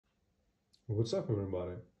What's up,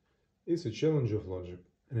 everybody? It's a challenge of logic,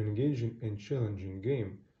 an engaging and challenging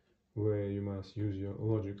game where you must use your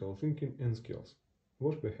logical thinking and skills.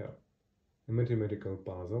 What we have? A mathematical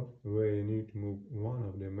puzzle where you need to move one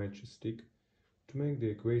of the matchsticks to make the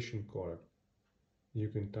equation correct. You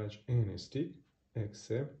can touch any stick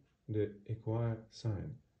except the equal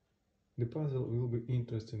sign. The puzzle will be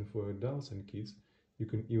interesting for adults and kids. You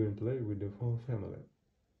can even play with the whole family.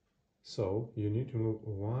 So, you need to move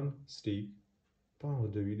one stick.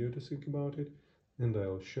 Pause the video to think about it, and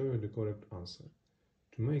I'll show you the correct answer.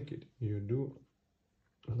 To make it, you do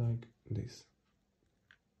like this.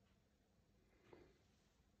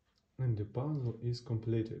 And the puzzle is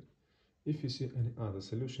completed. If you see any other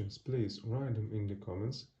solutions, please write them in the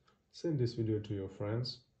comments. Send this video to your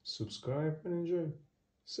friends, subscribe and enjoy.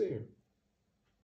 See you!